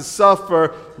 sacrifice, and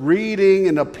suffer reading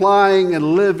and applying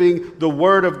and living the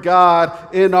Word of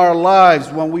God in our lives,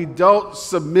 when we don't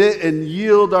submit and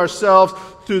yield ourselves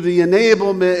through the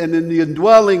enablement and in the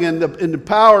indwelling and the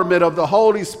empowerment of the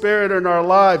Holy Spirit in our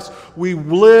lives. We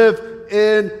live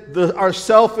in our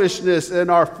selfishness and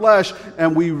our flesh,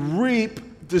 and we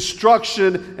reap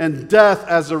destruction and death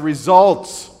as a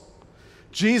result.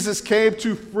 Jesus came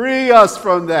to free us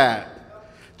from that.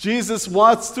 Jesus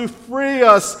wants to free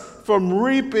us from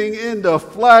reaping in the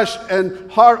flesh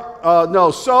and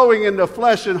sowing in the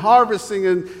flesh and harvesting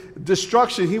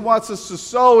destruction. He wants us to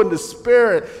sow in the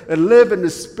Spirit and live in the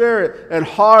Spirit and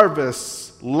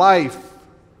harvest life,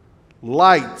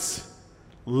 light,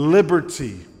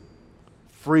 liberty,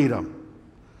 freedom.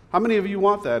 How many of you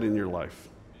want that in your life?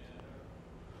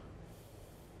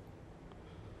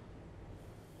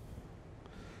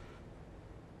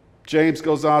 James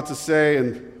goes on to say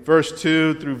in verse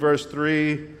 2 through verse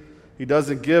 3, he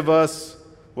doesn't give us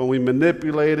when we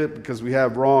manipulate it because we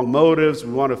have wrong motives.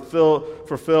 We want to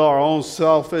fulfill our own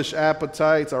selfish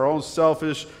appetites, our own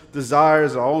selfish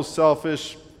desires, our own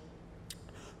selfish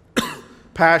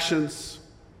passions.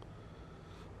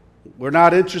 We're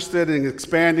not interested in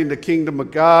expanding the kingdom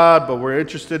of God, but we're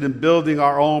interested in building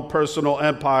our own personal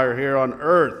empire here on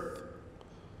earth.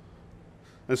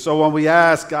 And so when we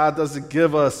ask, God doesn't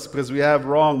give us because we have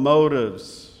wrong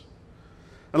motives.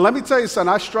 And let me tell you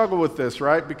something, I struggle with this,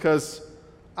 right? Because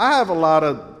I have a lot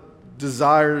of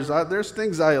desires. There's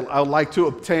things I like to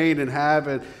obtain and have.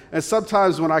 And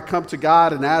sometimes when I come to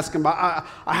God and ask Him, I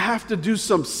have to do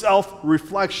some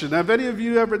self-reflection. Have any of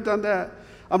you ever done that?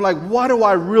 I'm like, what do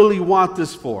I really want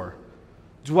this for?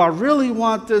 Do I really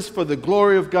want this for the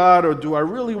glory of God, or do I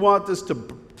really want this to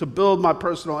build my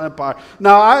personal empire?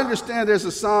 Now, I understand there's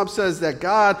a psalm says that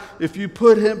God, if you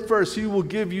put Him first, He will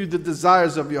give you the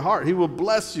desires of your heart. He will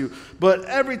bless you. But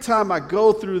every time I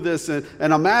go through this and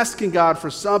I'm asking God for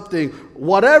something,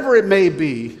 whatever it may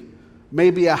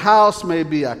be a house,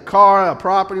 maybe a car, a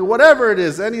property, whatever it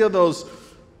is, any of those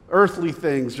earthly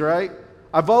things, right?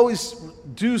 I've always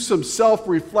do some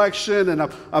self-reflection, and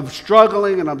I'm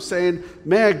struggling, and I'm saying,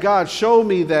 man, God, show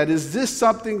me that. Is this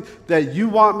something that you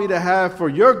want me to have for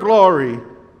your glory,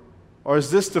 or is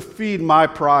this to feed my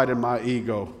pride and my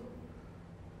ego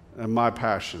and my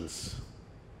passions?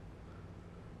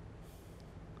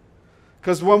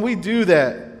 Because when we do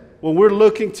that, when we're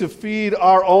looking to feed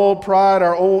our own pride,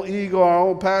 our own ego, our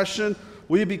own passion,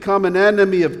 we become an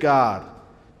enemy of God.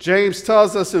 James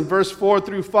tells us in verse 4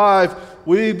 through 5,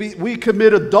 we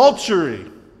commit adultery.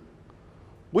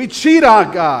 We cheat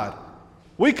on God.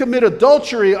 We commit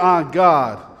adultery on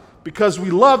God because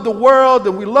we love the world,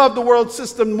 and we love the world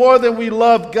system more than we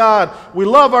love God. We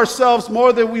love ourselves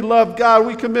more than we love God.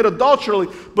 We commit adultery.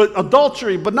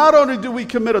 But not only do we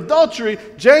commit adultery,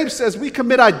 James says we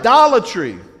commit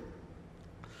idolatry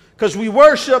because we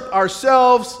worship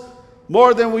ourselves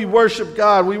more than we worship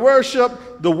God. We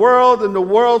worship the world and the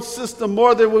world system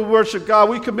more than we worship God.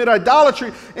 We commit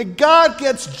idolatry, and God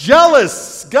gets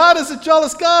jealous. God is a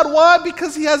jealous God. Why?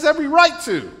 Because He has every right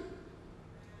to.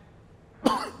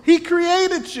 He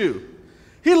created you.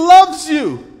 He loves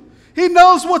you. He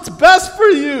knows what's best for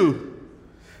you.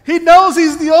 He knows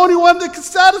He's the only one that can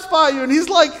satisfy you. And He's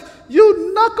like,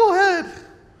 you knucklehead,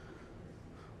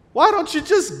 why don't you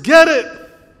just get it?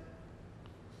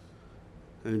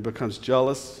 And He becomes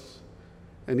jealous,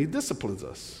 and He disciplines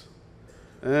us.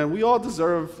 And we all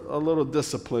deserve a little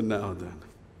discipline now and then.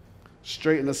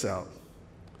 Straighten us out.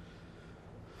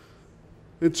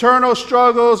 Internal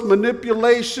struggles,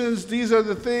 manipulations, these are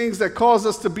the things that cause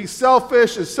us to be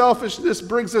selfish, and selfishness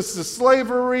brings us to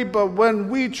slavery. But when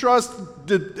we trust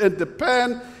and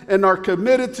depend and are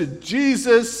committed to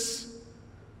Jesus,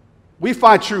 we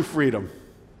find true freedom.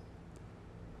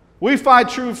 We find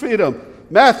true freedom.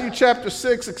 Matthew chapter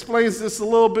 6 explains this a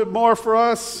little bit more for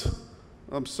us.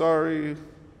 I'm sorry.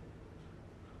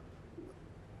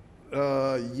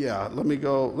 Let me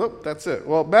go. Oh, that's it.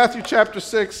 Well, Matthew chapter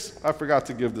 6, I forgot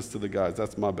to give this to the guys.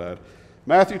 That's my bad.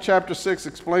 Matthew chapter 6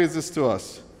 explains this to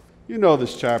us. You know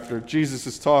this chapter. Jesus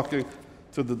is talking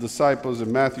to the disciples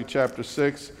in Matthew chapter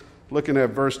 6. Looking at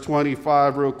verse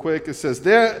 25 real quick. It says,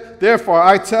 Therefore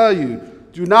I tell you,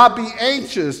 do not be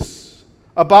anxious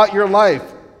about your life,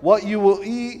 what you will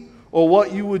eat or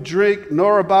what you will drink,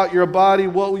 nor about your body,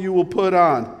 what you will put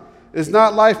on. Is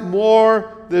not life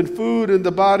more than food, and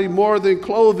the body more than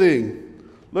clothing?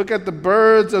 Look at the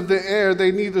birds of the air.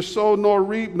 They neither sow nor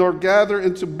reap nor gather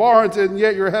into barns, and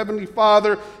yet your heavenly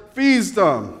Father feeds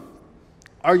them.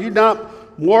 Are you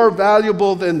not more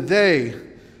valuable than they?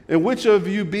 And which of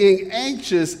you, being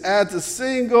anxious, adds a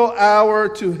single hour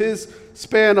to his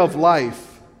span of life?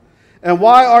 And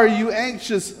why are you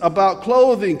anxious about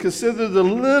clothing? Consider the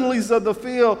lilies of the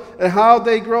field and how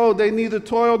they grow. They neither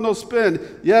toil nor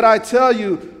spin. Yet I tell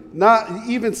you, not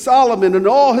even Solomon in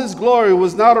all his glory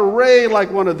was not arrayed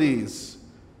like one of these.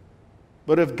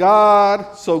 But if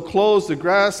God so clothes the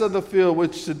grass of the field,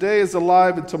 which today is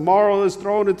alive and tomorrow is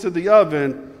thrown into the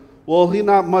oven, will He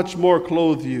not much more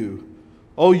clothe you,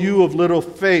 O you of little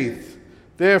faith?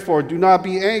 Therefore, do not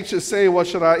be anxious, saying, what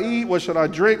should I eat? What should I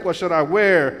drink? What should I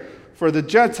wear? For the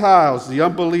Gentiles, the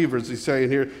unbelievers, he's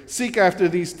saying here, seek after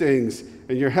these things,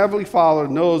 and your heavenly Father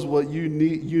knows what you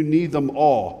need them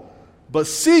all. But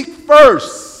seek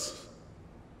first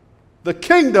the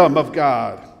kingdom of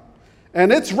God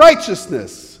and its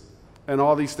righteousness, and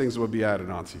all these things will be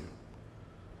added onto you.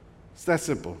 It's that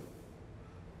simple,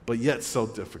 but yet so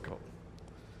difficult.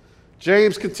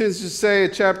 James continues to say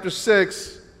in chapter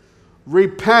 6,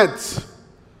 repent.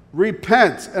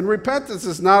 Repent. And repentance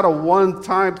is not a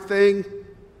one-time thing.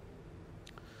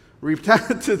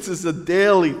 Repentance is a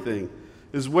daily thing.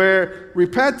 Is where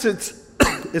repentance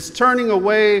is turning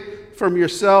away from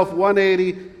yourself,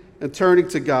 180, and turning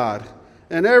to God.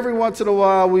 And every once in a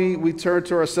while, we turn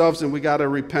to ourselves and we got to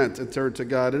repent and turn to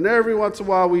God. And every once in a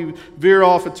while, we veer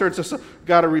off and turn to ourselves.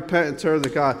 Got to repent and turn to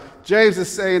God. James is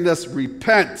saying this,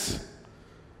 repent.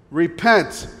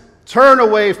 Repent. Turn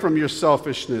away from your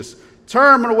selfishness.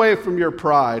 Turn away from your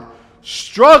pride.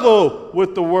 Struggle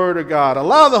with the Word of God.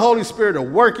 Allow the Holy Spirit to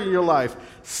work in your life.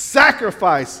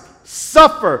 Sacrifice,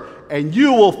 suffer, and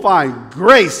you will find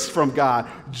grace from God.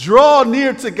 Draw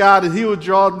near to God, and He will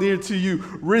draw near to you.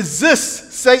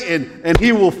 Resist Satan, and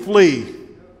he will flee.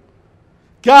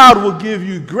 God will give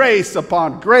you grace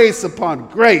upon grace upon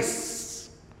grace.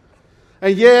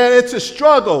 And yeah, it's a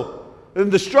struggle.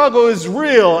 And the struggle is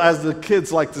real, as the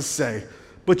kids like to say.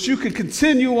 But you can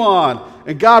continue on,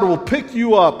 and God will pick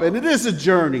you up. And it is a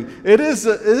journey. It is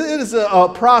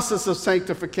a process of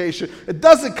sanctification. It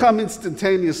doesn't come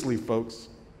instantaneously, folks.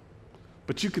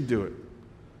 But you can do it,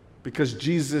 because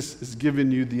Jesus has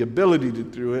given you the ability to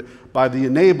do it by the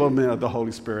enablement of the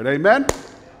Holy Spirit. Amen?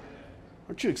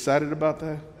 Aren't you excited about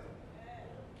that?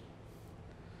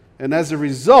 And as a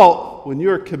result, when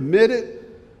you're committed,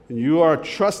 and you are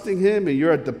trusting Him and you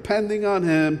are depending on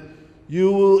Him,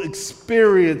 you will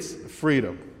experience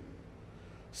freedom.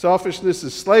 Selfishness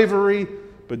is slavery,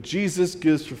 but Jesus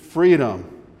gives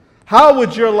freedom. How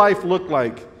would your life look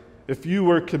like if you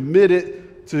were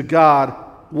committed to God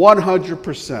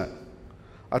 100%?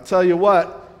 I'll tell you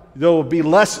what, there will be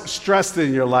less stress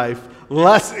in your life,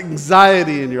 less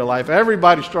anxiety in your life.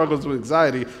 Everybody struggles with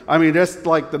anxiety. I mean, that's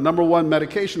like the number one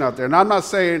medication out there. And I'm not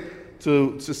saying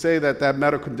to say that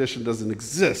medical condition doesn't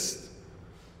exist.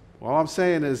 All I'm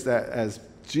saying is that, as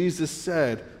Jesus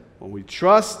said, when we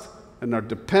trust and are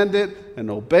dependent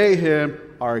and obey Him,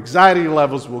 our anxiety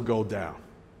levels will go down.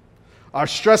 Our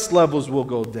stress levels will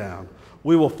go down.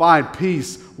 We will find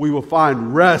peace. We will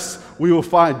find rest. We will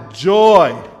find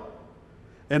joy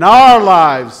in our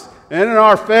lives and in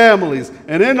our families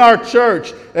and in our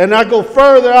church. And I go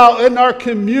further out in our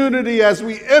community as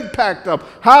we impact them.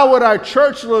 How would our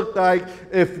church look like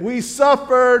if we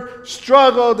suffered,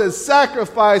 struggled, and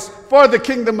sacrificed for the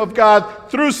kingdom of God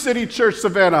through City Church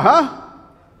Savannah, huh?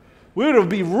 We would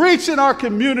be reaching our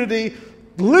community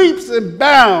leaps and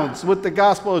bounds with the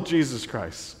gospel of Jesus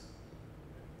Christ.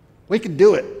 We can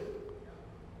do it.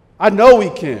 I know we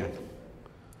can.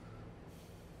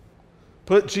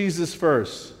 Put Jesus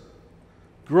first.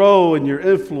 Grow in your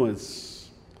influence.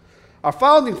 Our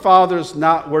founding fathers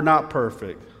were not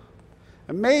perfect.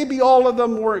 And maybe all of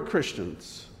them weren't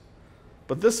Christians.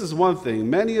 But this is one thing.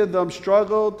 Many of them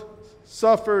struggled,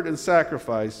 suffered, and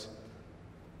sacrificed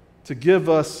to give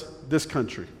us this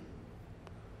country,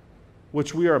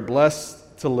 which we are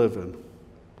blessed to live in.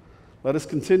 Let us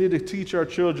continue to teach our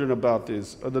children about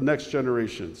this, or the next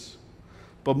generations.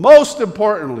 But most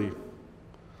importantly,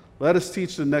 let us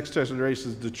teach the next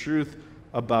generations the truth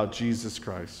about Jesus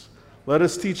Christ. Let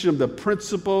us teach them the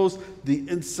principles, the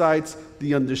insights,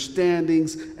 the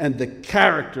understandings, and the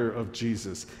character of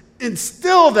Jesus.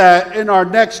 Instill that in our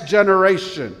next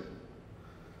generation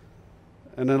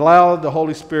and allow the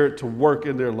Holy Spirit to work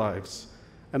in their lives.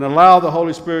 And allow the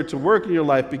Holy Spirit to work in your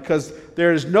life, because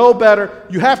there is no better.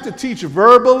 You have to teach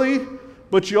verbally,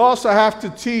 but you also have to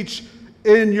teach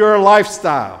in your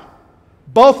lifestyle.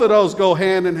 Both of those go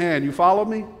hand in hand. You follow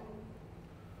me?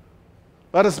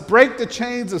 Let us break the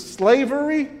chains of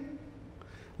slavery.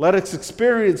 Let us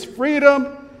experience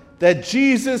freedom that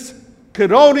Jesus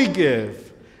could only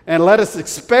give. And let us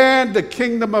expand the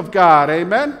kingdom of God.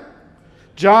 Amen?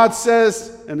 John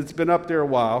says, and it's been up there a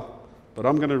while, but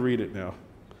I'm going to read it now.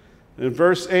 In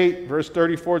verse 8, verse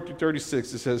 34 through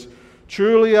 36, it says,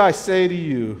 "Truly I say to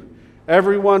you,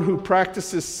 everyone who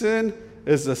practices sin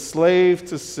is a slave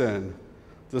to sin.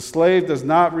 The slave does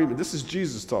not remain," this is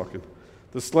Jesus talking,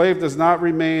 "the slave does not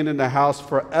remain in the house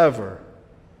forever.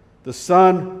 The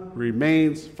Son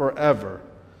remains forever.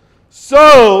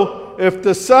 So, if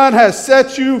the Son has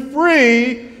set you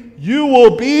free, you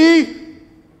will be..."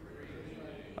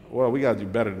 Well, we got to do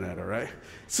better than that, all right?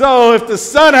 "So, if the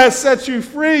Son has set you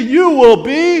free, you will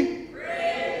be..."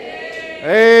 Free.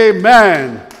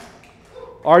 Amen.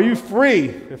 Are you free?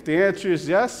 If the answer is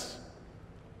yes,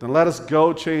 then let us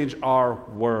go change our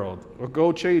world, or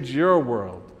go change your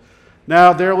world.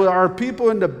 Now, there are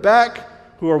people in the back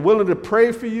who are willing to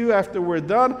pray for you after we're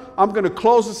done. I'm going to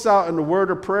close this out in the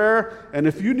word of prayer. And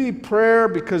if you need prayer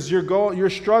because you're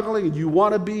struggling and you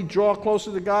want to draw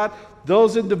closer to God,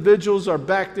 those individuals are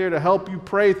back there to help you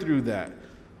pray through that.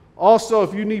 Also,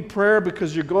 if you need prayer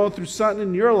because you're going through something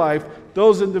in your life,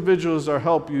 those individuals are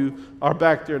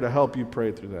back there to help you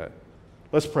pray through that.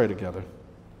 Let's pray together.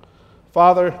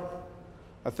 Father,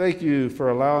 I thank you for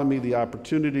allowing me the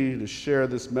opportunity to share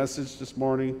this message this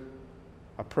morning.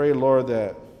 I pray, Lord,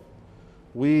 that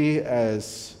we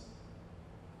as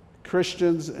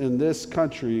Christians in this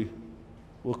country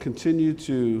will continue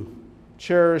to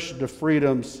cherish the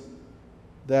freedoms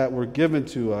that were given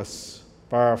to us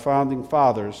by our founding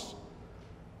fathers,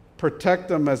 protect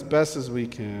them as best as we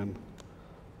can,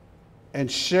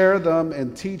 and share them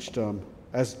and teach them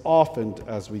as often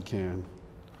as we can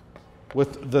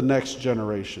with the next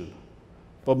generation.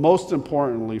 But most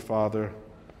importantly, Father,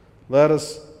 let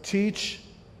us teach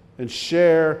and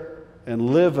share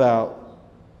and live out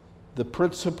the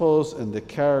principles and the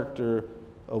character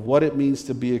of what it means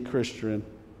to be a Christian,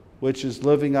 which is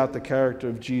living out the character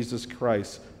of Jesus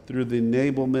Christ through the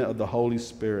enablement of the Holy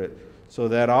Spirit, so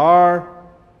that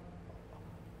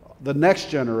the next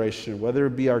generation, whether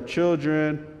it be our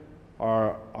children,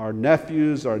 our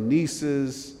nephews, our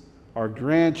nieces, our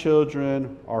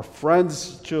grandchildren, our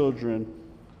friends' children,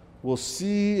 will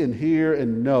see and hear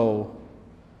and know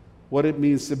what it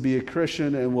means to be a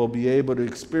Christian, and will be able to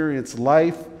experience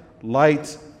life,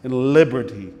 light, and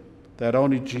liberty that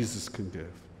only Jesus can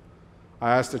give.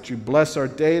 I ask that you bless our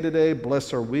day today,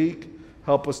 bless our week,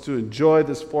 help us to enjoy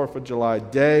this 4th of July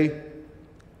day,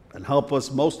 and help us,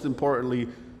 most importantly,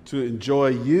 to enjoy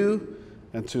you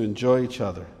and to enjoy each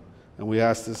other. And we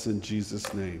ask this in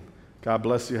Jesus' name. God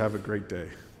bless you. Have a great day.